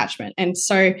avoidant attachment. And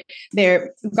so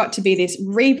there got to be this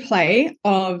replay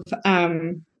of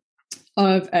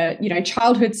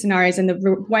childhood scenarios and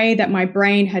the way that my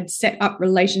brain had set up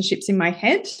relationships in my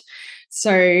head.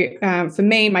 So for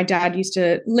me, my dad used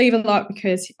to leave a lot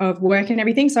because of work and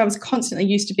everything. So I was constantly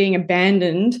used to being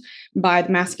abandoned by the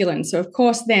masculine. So of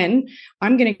course, then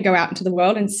I'm going to go out into the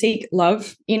world and seek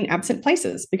love in absent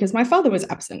places because my father was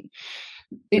absent.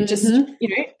 It just,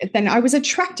 then I was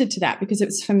attracted to that because it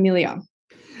was familiar.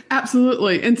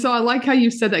 Absolutely. And so I like how you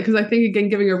said that, because I think, again,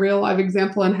 giving a real live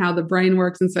example on how the brain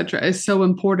works, et cetera, is so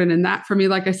important. And that for me,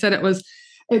 like I said,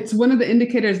 it's one of the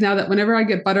indicators now that whenever I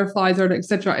get butterflies or et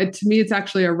cetera, to me, it's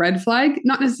actually a red flag,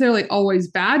 not necessarily always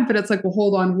bad, but it's like, well,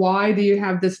 hold on, why do you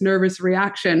have this nervous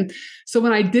reaction? So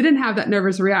when I didn't have that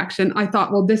nervous reaction, I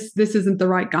thought, well, this isn't the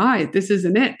right guy. This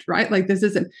isn't it, right? Like this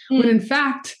isn't, when in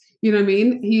fact, you know what I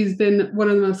mean? He's been one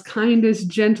of the most kindest,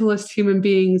 gentlest human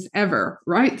beings ever,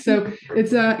 right? So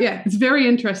it's very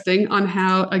interesting on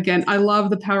how, again, I love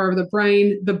the power of the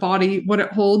brain, the body, what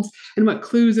it holds, and what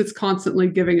clues it's constantly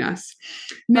giving us.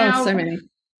 Now, so many.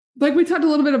 Like we talked a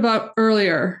little bit about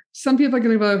earlier, some people are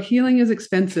going to go, healing is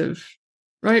expensive,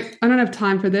 right? I don't have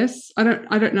time for this. I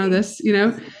don't know this,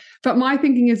 but my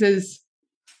thinking is,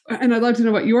 and I'd love to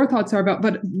know what your thoughts are about,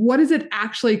 but what is it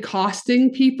actually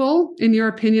costing people, in your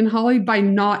opinion, Holly, by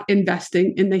not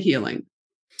investing in the healing?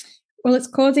 Well, it's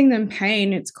causing them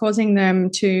pain. It's causing them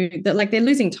they're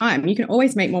losing time. You can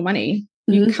always make more money.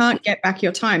 You can't get back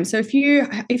your time. So if you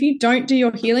don't do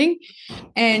your healing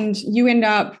and you end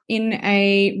up in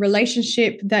a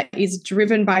relationship that is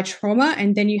driven by trauma,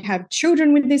 and then you have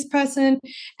children with this person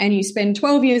and you spend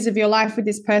 12 years of your life with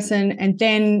this person and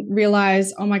then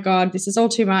realize, oh my God, this is all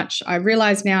too much. I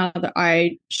realize now that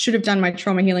I should have done my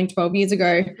trauma healing 12 years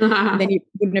ago. And then you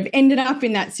wouldn't have ended up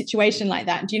in that situation like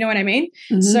that. Do you know what I mean?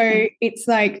 So it's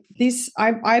like this,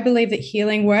 I believe that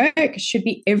healing work should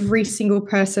be every single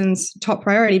person's top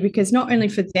priority, because not only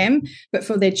for them, but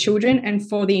for their children and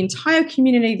for the entire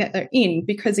community that they're in.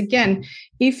 Because again,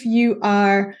 if you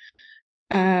are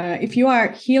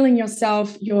healing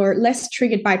yourself, you're less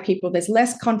triggered by people, there's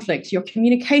less conflict, your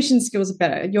communication skills are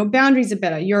better, your boundaries are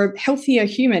better, you're a healthier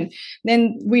human.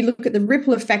 Then we look at the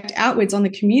ripple effect outwards on the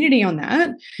community on that.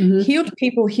 Healed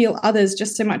people heal others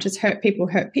just so much as hurt people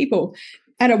hurt people.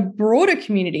 At a broader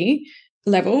community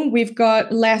level, we've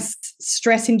got less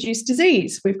stress-induced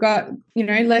disease. We've got,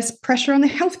 less pressure on the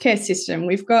healthcare system.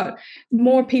 We've got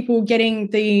more people getting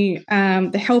the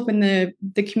help in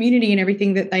the community and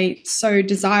everything that they so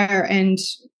desire and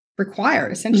require,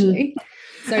 essentially.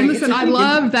 So and listen, I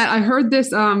love that. I heard this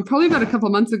probably about a couple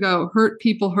of months ago. Hurt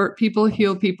people,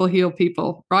 heal people, heal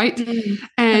people. Right.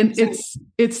 And 100%.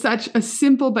 It's such a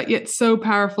simple but yet so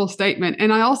powerful statement.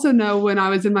 And I also know when I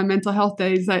was in my mental health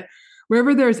days that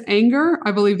wherever there's anger,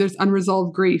 I believe there's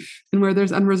unresolved grief. And where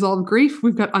there's unresolved grief,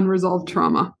 we've got unresolved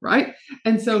trauma, right?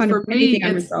 And so for me,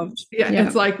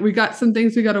 it's like we got some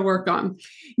things we got to work on.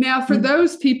 Now, for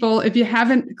those people, if you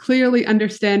haven't clearly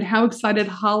understand how excited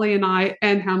Holly and I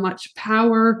and how much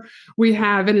power we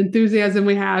have and enthusiasm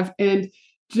we have, and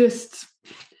just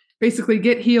basically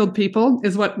get healed, people,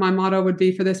 is what my motto would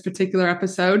be for this particular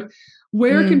episode.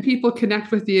 Where can people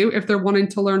connect with you if they're wanting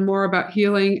to learn more about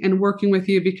healing and working with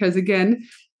you? Because again,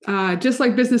 just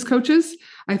like business coaches,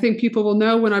 I think people will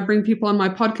know when I bring people on my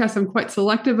podcast, I'm quite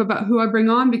selective about who I bring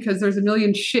on, because there's a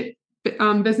million shit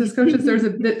business coaches. There's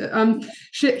a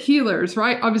shit healers,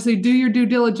 right? Obviously, do your due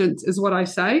diligence is what I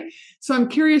say. So I'm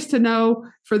curious to know,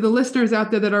 for the listeners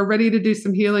out there that are ready to do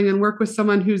some healing and work with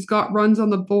someone who's got runs on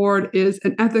the board, is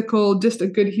an ethical, just a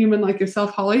good human like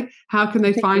yourself, Holly, how can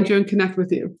they find you and connect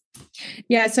with you?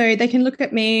 Yeah, so they can look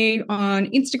at me on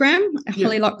Instagram,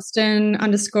 Holly Loxton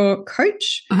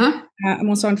 _coach. I'm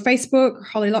also on Facebook,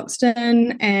 Holly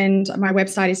Loxton, and my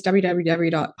website is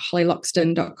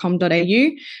www.hollyloxton.com.au.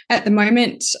 At the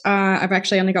moment, I've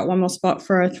actually only got one more spot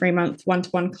for a 3-month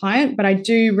one-to-one client, but I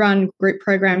do run group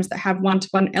programs that have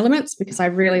one-to-one elements, because I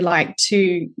really like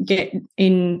to get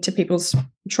into people's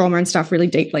trauma and stuff really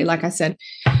deeply. Like I said,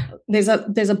 there's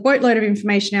a boatload of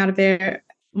information out of there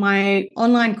my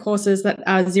online courses that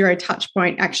are zero touch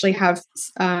point actually have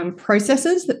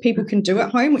processes that people can do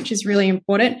at home, which is really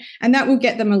important. And that will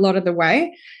get them a lot of the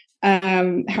way.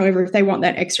 However, if they want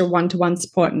that extra one-to-one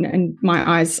support and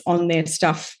my eyes on their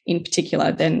stuff in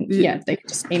particular, then they can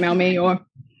just email me or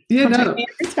contact me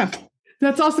on Insta.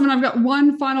 That's awesome. And I've got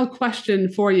one final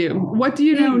question for you. What do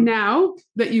you know now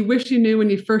that you wish you knew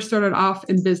when you first started off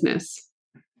in business?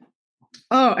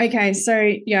 Oh, okay. So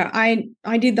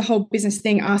I did the whole business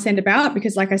thing asked and about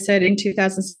because, like I said, in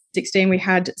 2016, we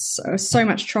had so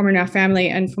much trauma in our family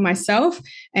and for myself.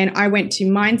 And I went to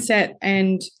mindset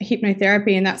and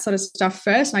hypnotherapy and that sort of stuff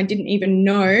first. And I didn't even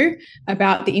know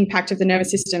about the impact of the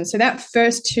nervous system. So that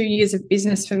first 2 years of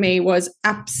business for me was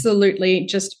absolutely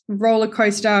just roller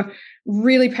coaster,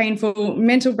 really painful,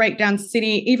 mental breakdown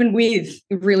city. Even with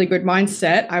really good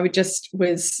mindset, I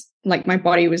was like my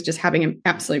body was just having an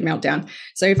absolute meltdown.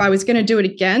 So if I was going to do it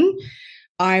again,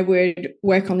 I would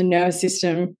work on the nervous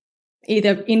system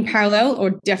either in parallel or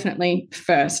definitely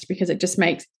first, because it just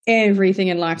makes everything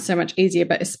in life so much easier,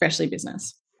 but especially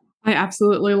business. I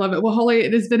absolutely love it. Well, Holly,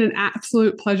 it has been an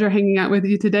absolute pleasure hanging out with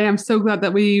you today. I'm so glad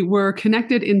that we were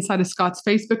connected inside of Scott's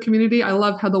Facebook community. I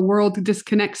love how the world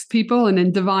disconnects people, and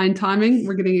in divine timing,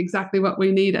 we're getting exactly what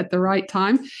we need at the right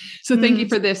time. So thank you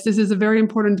for this. This is a very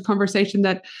important conversation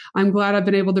that I'm glad I've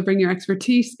been able to bring your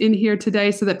expertise in here today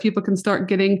so that people can start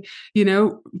getting,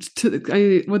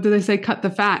 what do they say? Cut the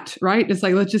fat, right? It's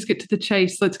like, let's just get to the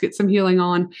chase. Let's get some healing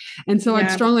on. And so I'd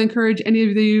strongly encourage any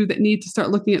of you that need to start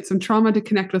looking at some trauma to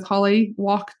connect with Holly.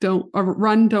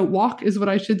 Run, don't walk is what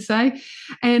I should say.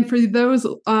 And for those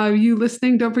you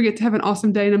listening, don't forget to have an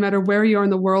awesome day no matter where you are in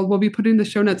the world. We'll be putting the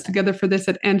show notes together for this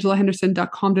at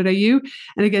angelahenderson.com.au.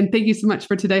 And again, thank you so much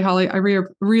for today, Holly. I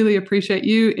really appreciate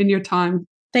you and your time.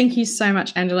 Thank you so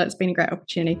much, Angela. It's been a great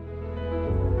opportunity.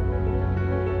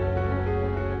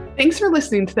 Thanks for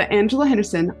listening to the Angela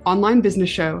Henderson Online Business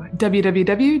Show,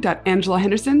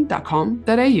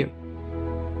 www.angelahenderson.com.au.